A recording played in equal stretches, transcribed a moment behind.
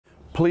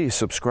Please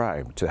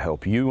subscribe to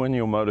help you and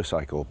your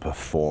motorcycle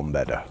perform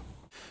better.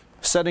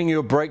 Setting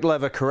your brake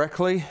lever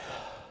correctly,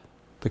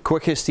 the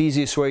quickest,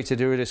 easiest way to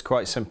do it is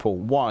quite simple.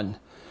 One,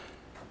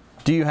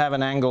 do you have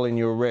an angle in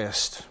your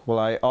wrist? Well,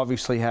 I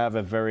obviously have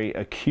a very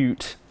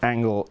acute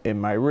angle in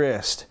my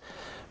wrist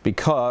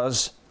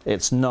because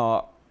it's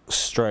not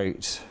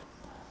straight.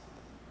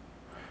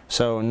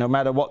 So no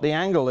matter what the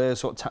angle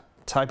is, what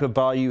type of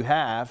bar you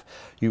have,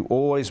 you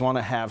always want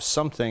to have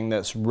something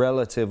that's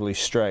relatively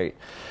straight.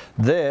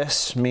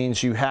 This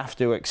means you have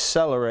to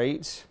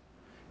accelerate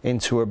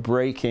into a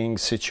braking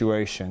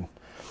situation,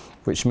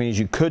 which means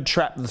you could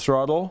trap the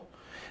throttle,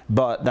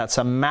 but that's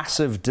a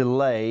massive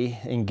delay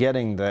in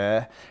getting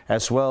there,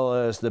 as well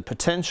as the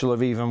potential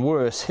of even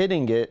worse,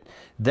 hitting it,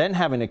 then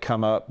having to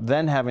come up,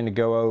 then having to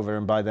go over,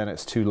 and by then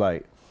it's too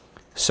late.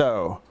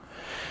 So,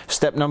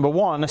 step number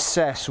one,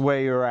 assess where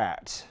you're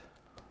at.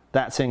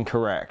 That's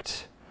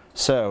incorrect.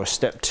 So,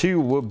 step two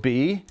would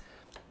be,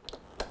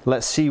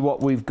 let's see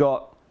what we've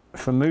got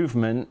for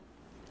movement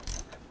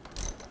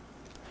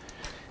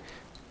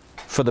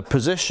for the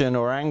position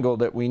or angle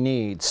that we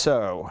need.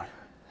 So,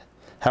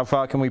 how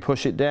far can we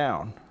push it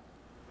down?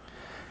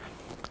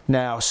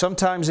 Now,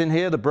 sometimes in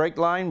here the brake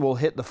line will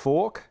hit the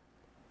fork,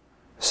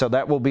 so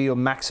that will be your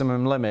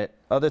maximum limit.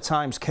 Other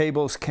times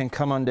cables can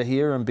come under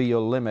here and be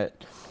your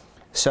limit.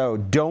 So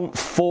don't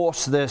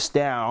force this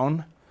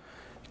down,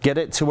 get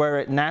it to where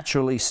it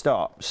naturally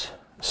stops.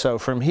 So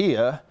from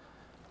here,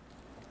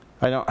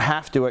 I don't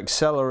have to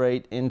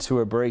accelerate into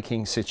a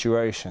braking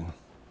situation.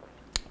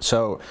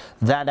 So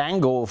that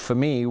angle for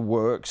me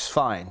works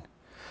fine.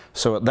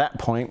 So at that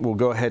point, we'll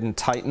go ahead and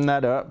tighten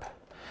that up.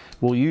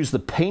 We'll use the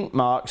paint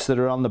marks that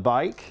are on the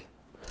bike.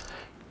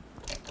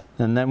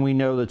 And then we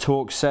know the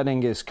torque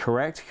setting is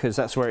correct because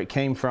that's where it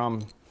came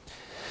from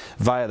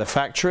via the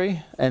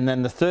factory. And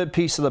then the third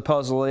piece of the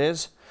puzzle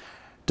is,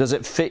 does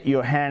it fit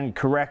your hand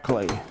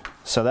correctly?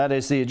 So that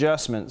is the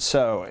adjustment.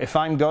 So if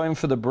I'm going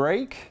for the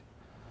brake,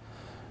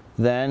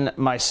 then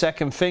my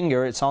second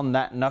finger, it's on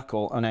that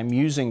knuckle, and I'm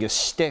using a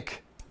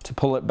stick to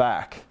pull it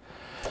back.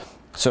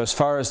 So as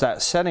far as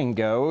that setting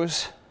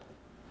goes,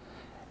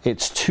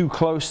 it's too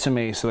close to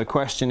me. So the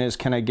question is,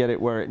 can I get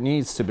it where it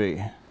needs to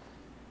be?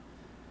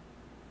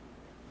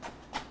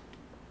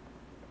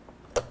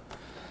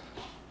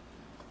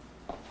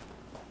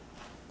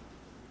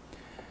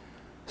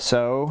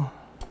 So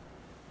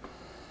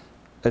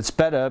it's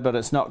better, but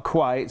it's not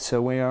quite.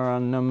 So we are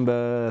on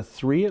number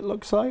 3, it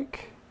looks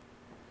like.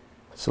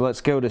 So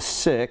let's go to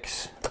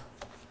 6.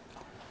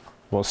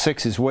 Well,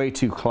 6 is way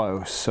too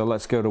close. So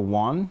let's go to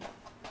 1.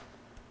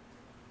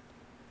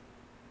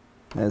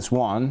 There's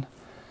 1.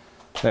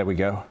 There we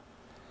go.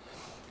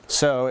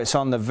 So it's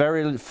on the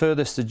very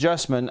furthest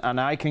adjustment, and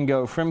I can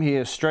go from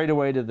here straight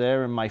away to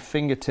there, and my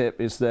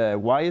fingertip is there.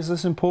 Why is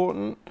this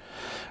important?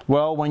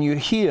 Well, when you're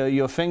here,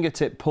 your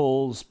fingertip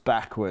pulls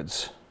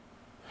backwards.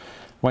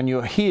 When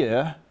you're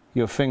here,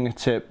 your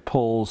fingertip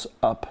pulls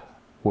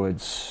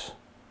upwards.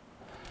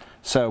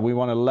 So we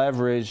want to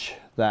leverage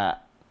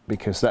that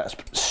because that's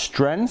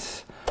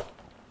strength.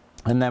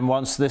 And then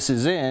once this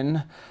is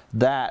in,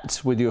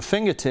 that with your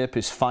fingertip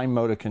is fine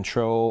motor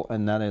control,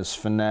 and that is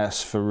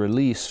finesse for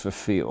release for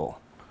feel.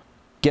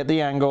 Get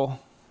the angle.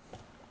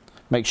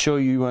 Make sure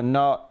you are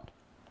not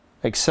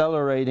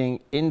accelerating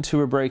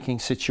into a braking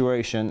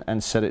situation,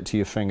 and set it to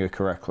your finger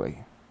correctly.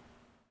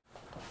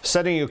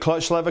 Setting your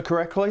clutch lever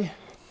correctly.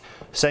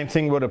 Same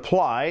thing would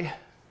apply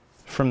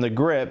from the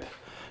grip.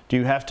 Do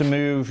you have to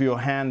move your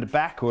hand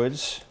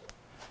backwards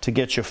to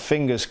get your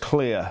fingers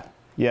clear?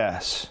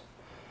 Yes.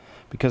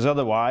 Because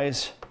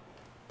otherwise,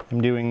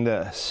 I'm doing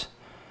this.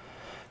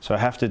 So I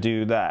have to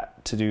do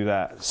that to do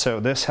that. So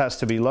this has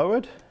to be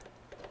lowered.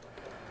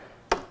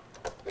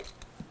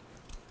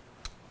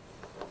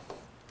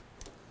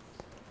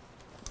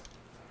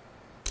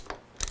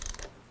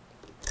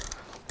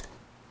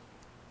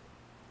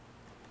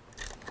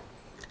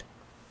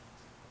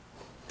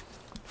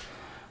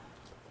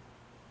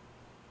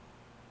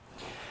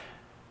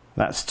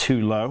 That's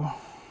too low.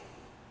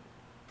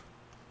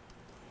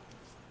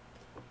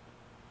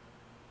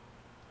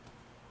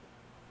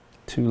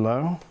 Too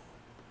low.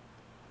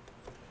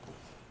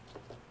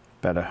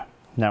 Better.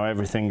 Now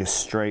everything is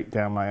straight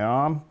down my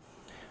arm,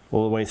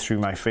 all the way through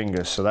my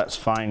fingers, so that's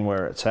fine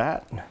where it's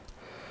at.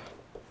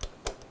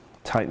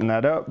 Tighten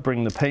that up,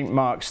 bring the paint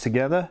marks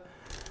together.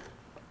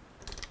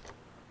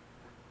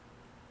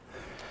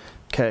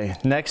 Okay,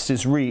 next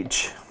is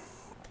reach.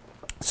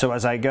 So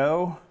as I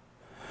go,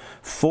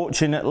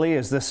 fortunately,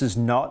 as this is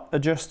not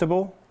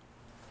adjustable,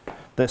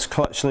 this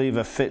clutch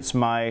lever fits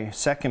my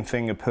second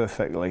finger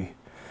perfectly.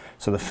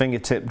 So the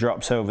fingertip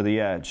drops over the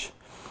edge.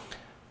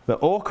 The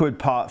awkward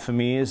part for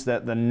me is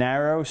that the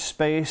narrow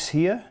space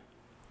here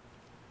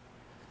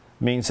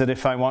means that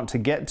if I want to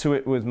get to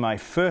it with my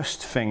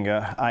first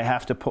finger, I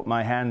have to put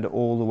my hand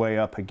all the way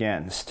up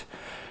against.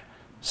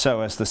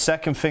 So as the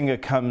second finger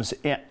comes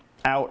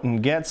out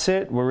and gets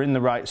it, we're in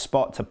the right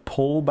spot to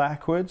pull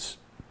backwards.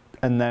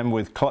 And then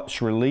with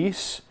clutch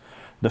release,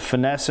 the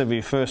finesse of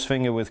your first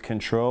finger with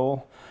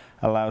control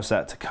allows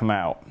that to come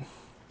out.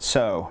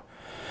 So,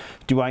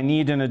 do I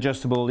need an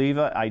adjustable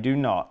lever? I do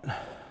not.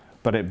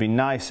 But it'd be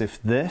nice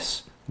if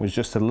this was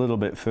just a little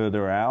bit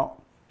further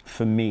out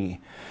for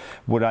me.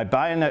 Would I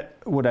buy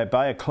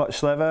a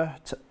clutch lever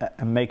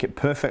and make it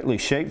perfectly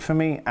shaped for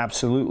me?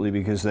 Absolutely,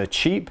 because they're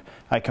cheap.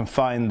 I can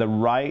find the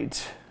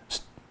right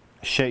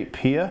shape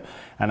here,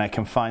 and I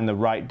can find the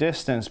right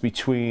distance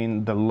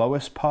between the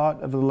lowest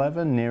part of the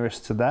lever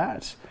nearest to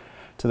that,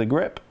 to the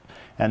grip,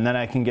 and then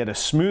I can get a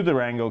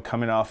smoother angle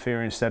coming off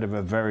here instead of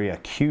a very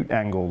acute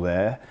angle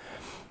there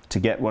to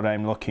get what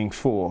I'm looking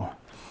for.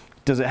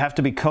 Does it have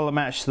to be color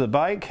matched to the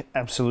bike?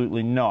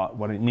 Absolutely not.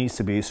 What it needs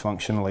to be is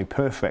functionally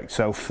perfect.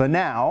 So for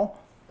now,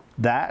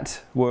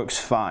 that works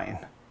fine.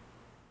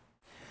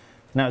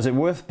 Now, is it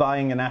worth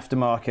buying an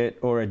aftermarket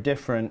or a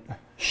different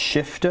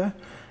shifter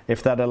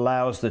if that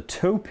allows the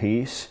toe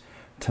piece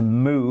to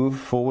move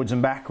forwards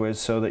and backwards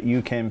so that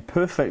you can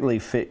perfectly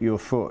fit your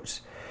foot?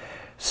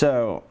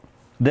 So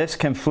this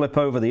can flip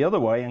over the other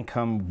way and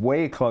come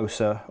way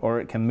closer,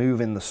 or it can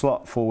move in the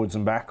slot forwards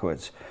and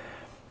backwards.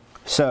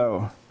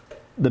 So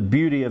the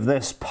beauty of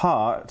this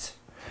part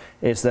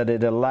is that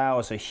it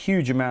allows a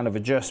huge amount of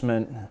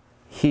adjustment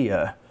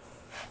here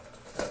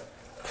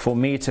for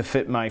me to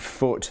fit my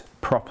foot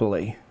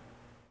properly.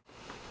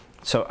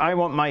 So I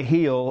want my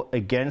heel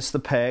against the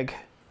peg,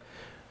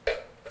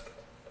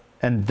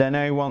 and then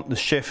I want the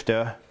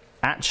shifter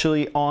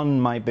actually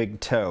on my big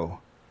toe,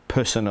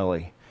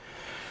 personally.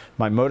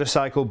 My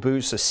motorcycle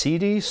boots are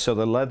seedy, so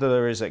the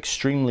leather is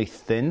extremely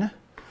thin,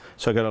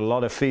 so I got a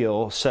lot of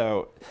feel.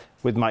 So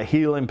with my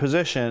heel in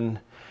position,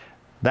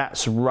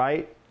 that's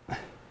right,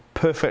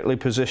 perfectly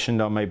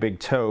positioned on my big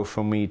toe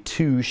for me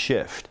to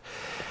shift.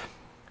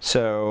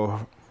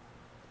 So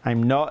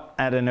I'm not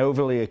at an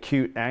overly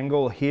acute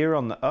angle here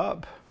on the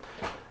up,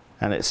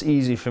 and it's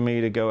easy for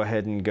me to go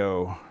ahead and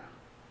go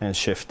and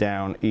shift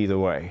down either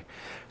way.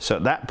 So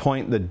at that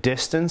point, the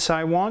distance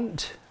I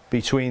want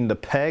between the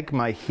peg,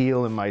 my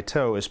heel, and my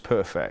toe is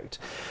perfect.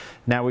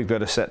 Now we've got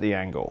to set the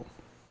angle.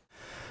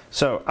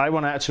 So I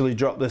want to actually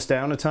drop this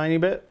down a tiny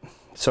bit,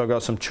 so I've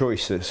got some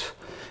choices.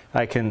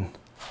 I can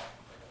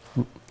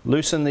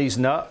loosen these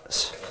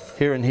nuts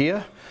here and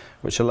here,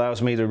 which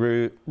allows me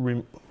to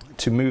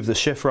move the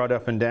shift rod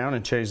up and down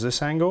and change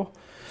this angle.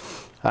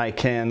 I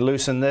can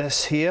loosen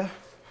this here,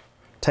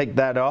 take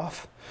that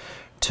off,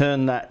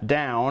 turn that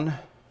down.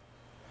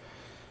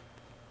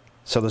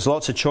 So there's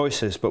lots of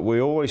choices, but we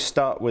always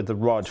start with the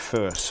rod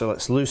first. So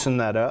let's loosen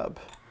that up.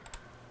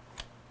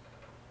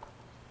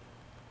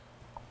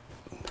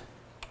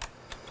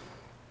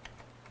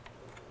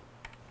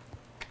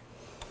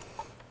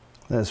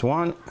 There's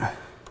one.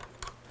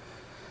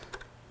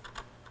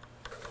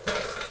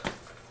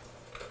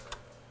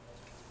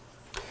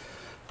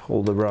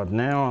 Hold the rod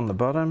now on the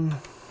bottom.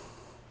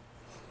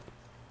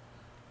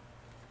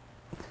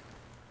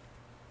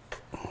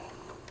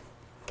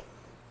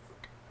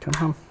 Come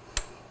on.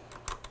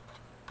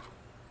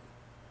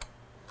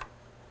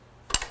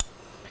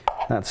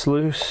 That's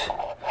loose.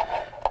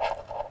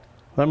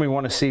 Then we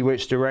want to see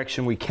which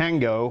direction we can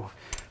go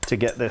to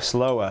get this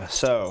lower.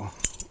 So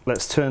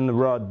let's turn the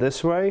rod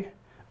this way.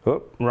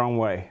 Oh, wrong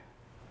way.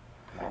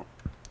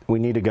 We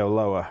need to go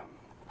lower.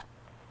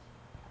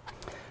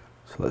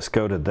 So let's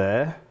go to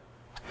there.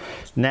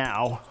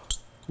 Now,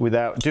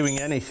 without doing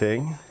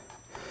anything,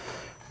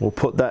 we'll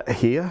put that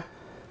here.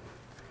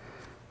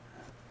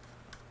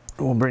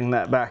 We'll bring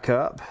that back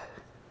up.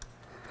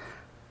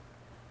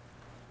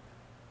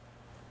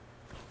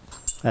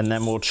 And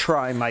then we'll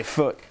try my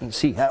foot and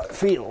see how it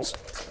feels.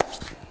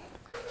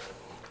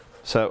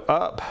 So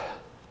up,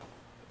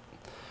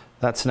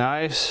 that's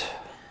nice.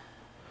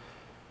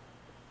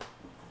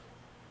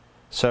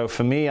 So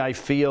for me, I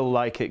feel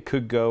like it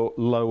could go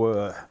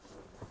lower.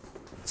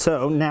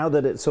 So now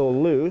that it's all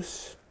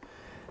loose,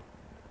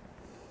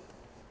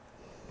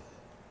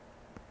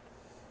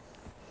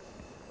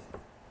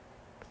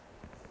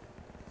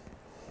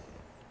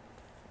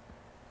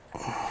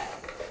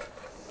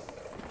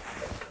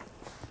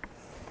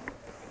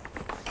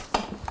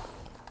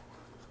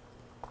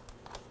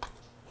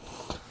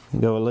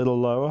 go a little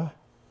lower.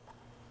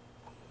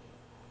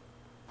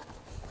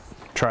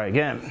 Try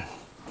again.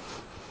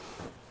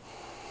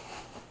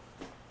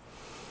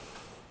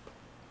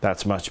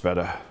 That's much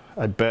better.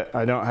 I bet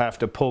I don't have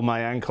to pull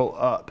my ankle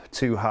up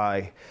too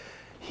high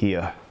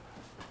here.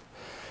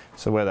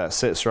 So where that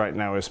sits right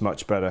now is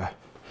much better.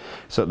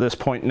 So at this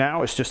point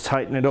now, it's just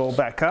tighten it all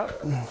back up.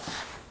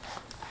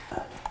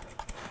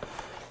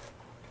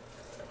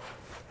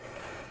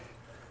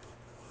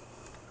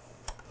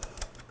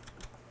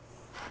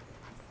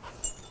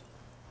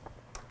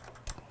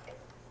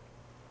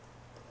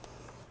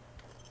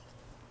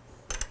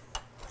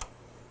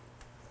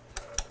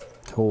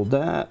 Hold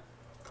that,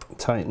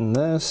 tighten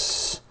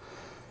this.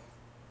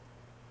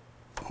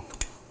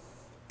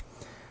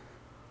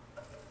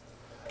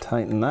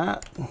 Tighten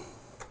that.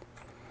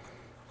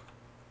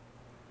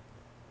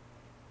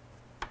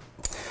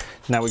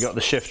 Now we got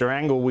the shifter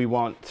angle we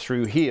want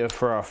through here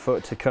for our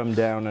foot to come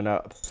down and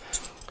up.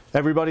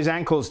 Everybody's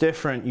ankle is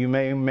different. You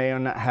may or may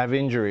not have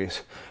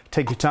injuries.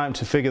 take your time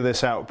to figure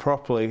this out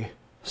properly.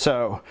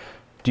 So,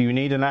 do you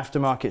need an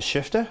aftermarket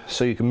shifter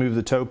so you can move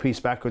the toe piece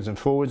backwards and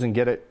forwards and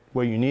get it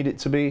where you need it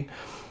to be?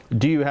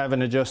 Do you have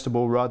an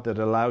adjustable rod that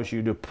allows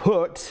you to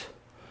put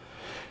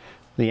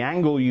the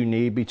angle you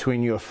need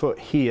between your foot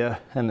here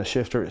and the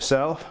shifter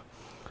itself?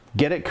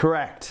 Get it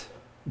correct,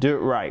 do it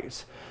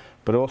right,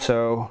 but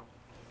also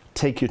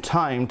take your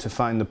time to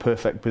find the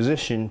perfect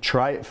position.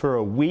 Try it for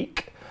a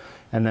week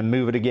and then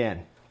move it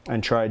again,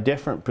 and try a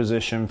different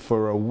position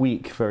for a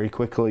week. Very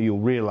quickly you'll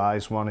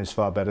realize one is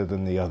far better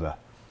than the other.